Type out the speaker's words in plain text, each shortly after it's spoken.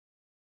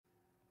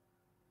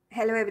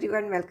Hello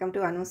everyone, welcome to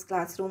Anu's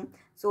classroom.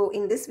 So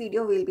in this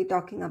video we'll be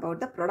talking about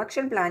the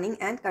production planning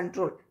and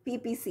control,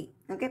 PPC.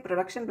 Okay,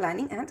 production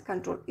planning and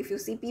control. If you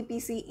see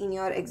PPC in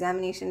your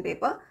examination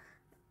paper,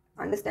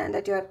 understand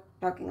that you are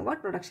talking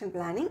about production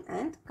planning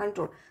and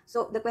control.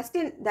 So the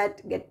question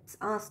that gets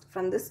asked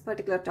from this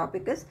particular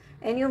topic is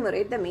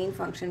enumerate the main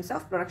functions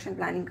of production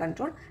planning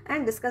control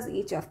and discuss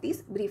each of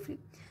these briefly.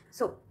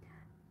 So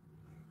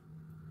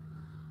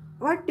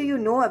what do you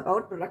know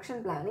about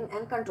production planning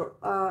and control?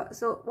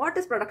 So what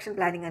is production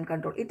planning and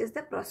control? It is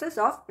the process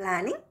of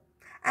planning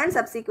and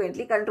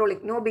subsequently controlling.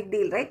 No big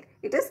deal, right?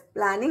 It is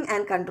planning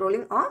and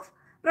controlling of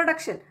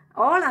production,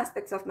 all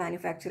aspects of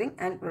manufacturing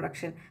and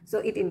production. So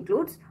it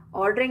includes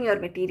ordering your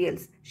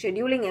materials,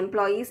 scheduling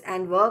employees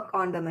and work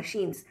on the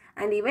machines,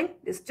 and even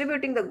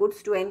distributing the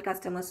goods to end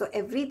customers. So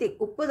everything,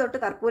 uppu dottu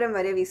karpuram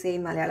vare we say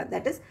in Malayalam,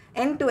 that is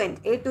end to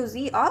end, A to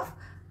Z of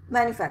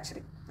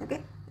manufacturing.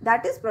 Okay,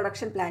 that is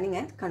production planning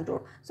and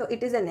control. So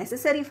it is a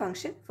necessary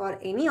function for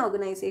any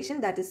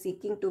organization that is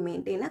seeking to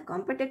maintain a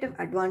competitive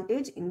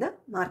advantage in the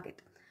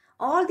market.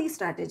 All these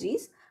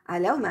strategies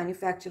allow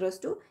manufacturers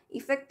to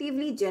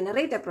effectively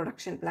generate a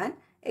production plan,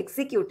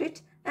 execute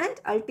it, and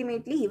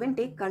ultimately even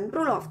take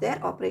control of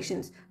their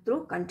operations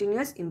through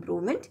continuous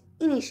improvement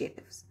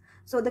initiatives.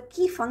 So the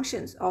key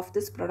functions of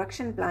this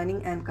production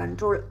planning and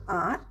control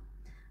are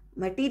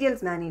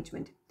materials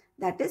management,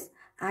 that is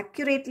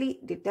accurately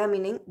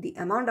determining the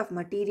amount of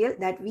material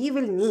that we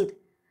will need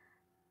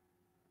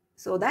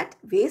so that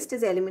waste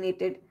is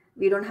eliminated.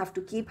 We don't have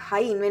to keep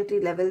high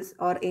inventory levels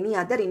or any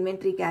other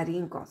inventory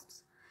carrying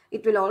costs.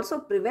 It will also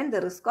prevent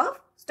the risk of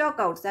stock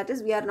outs, that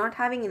is we are not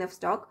having enough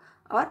stock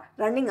or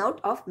running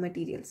out of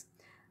materials.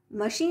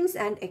 Machines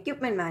and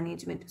equipment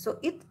management. So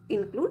it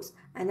includes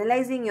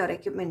analyzing your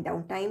equipment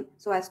downtime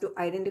so as to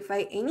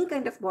identify any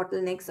kind of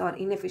bottlenecks or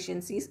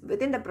inefficiencies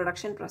within the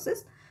production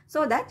process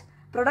so that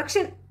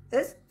production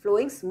is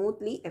flowing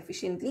smoothly,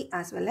 efficiently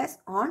as well as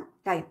on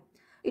time.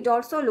 It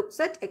also looks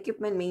at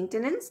equipment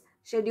maintenance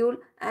schedule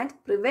and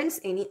prevents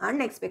any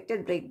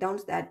unexpected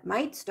breakdowns that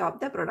might stop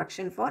the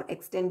production for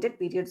extended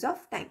periods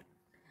of time.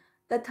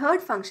 The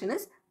third function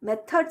is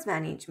methods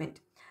management.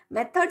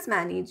 Methods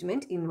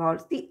management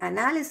involves the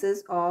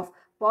analysis of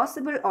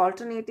possible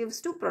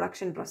alternatives to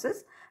production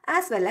process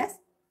as well as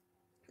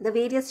the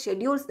various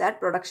schedules that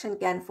production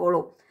can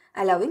follow,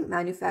 allowing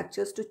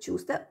manufacturers to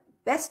choose the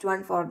best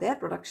one for their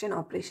production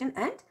operation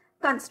and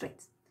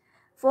constraints.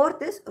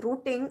 Fourth is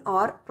routing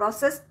or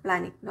process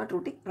planning, not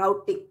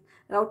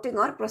routing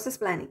or process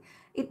planning.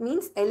 It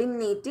means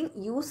eliminating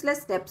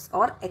useless steps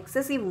or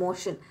excessive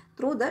motion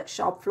through the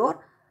shop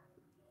floor.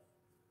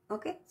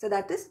 Okay, so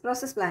that is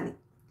process planning.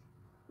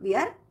 We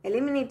are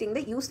eliminating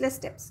the useless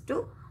steps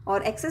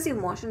or excessive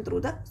motion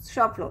through the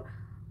shop floor.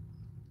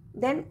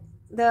 Then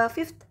the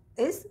fifth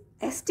is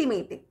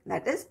estimating,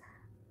 that is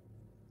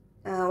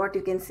what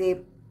you can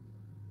say,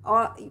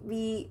 or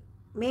we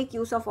make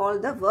use of all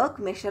the work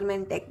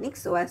measurement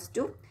techniques so as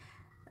to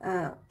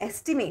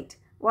estimate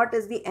what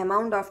is the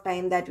amount of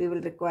time that we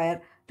will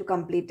require to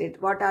complete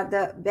it, what are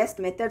the best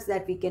methods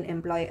that we can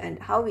employ, and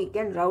how we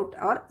can route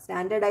or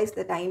standardize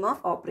the time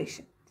of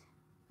operation.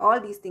 All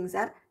these things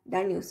are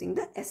done using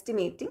the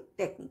estimating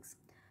techniques.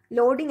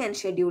 Loading and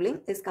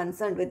scheduling is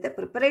concerned with the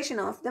preparation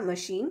of the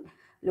machine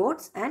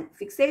loads and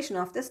fixation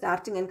of the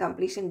starting and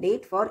completion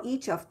date for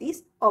each of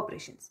these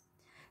operations.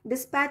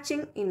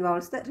 Dispatching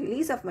involves the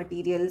release of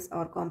materials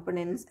or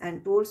components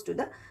and tools to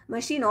the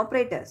machine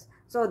operators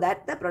so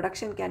that the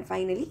production can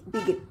finally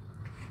begin.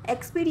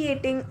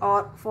 Expediting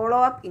or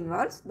follow-up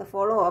involves the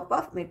follow-up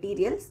of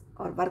materials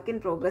or work in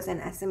progress and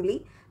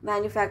assembly.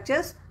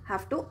 Manufacturers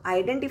have to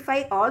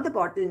identify all the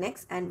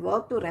bottlenecks and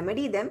work to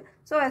remedy them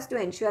so as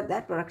to ensure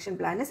that production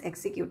plan is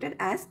executed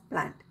as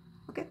planned.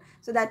 Okay,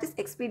 so that is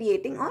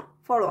expediting or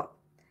follow-up.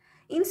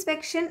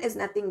 Inspection is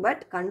nothing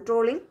but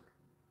controlling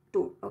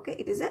tool. Okay,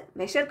 it is a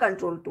measure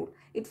control tool.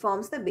 It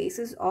forms the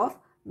basis of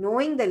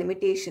knowing the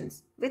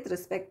limitations with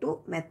respect to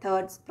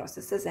methods,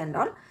 processes and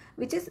all,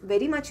 which is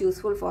very much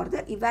useful for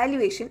the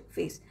evaluation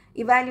phase.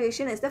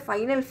 Evaluation is the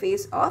final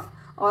phase of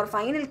or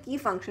final key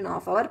function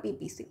of our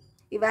PPC.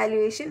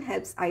 Evaluation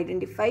helps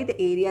identify the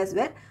areas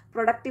where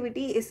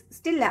productivity is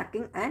still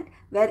lacking and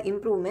where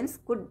improvements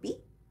could be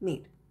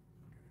made.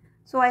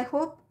 So I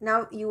hope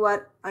now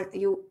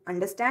you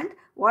understand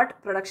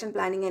what production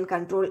planning and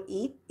control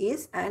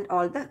is and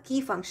all the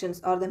key functions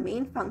or the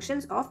main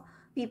functions of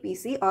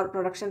PPC or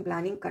production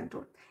planning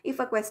control. If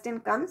a question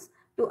comes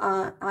to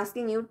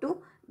asking you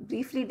to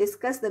briefly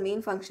discuss the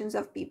main functions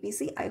of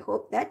PPC, I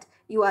hope that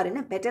you are in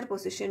a better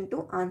position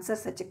to answer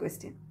such a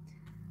question.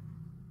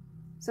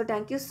 So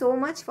thank you so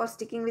much for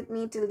sticking with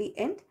me till the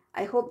end.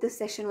 I hope this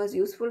session was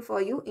useful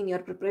for you in your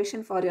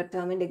preparation for your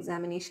term and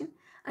examination.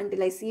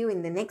 Until I see you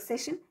in the next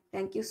session,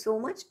 thank you so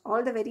much.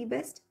 All the very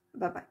best.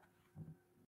 Bye-bye.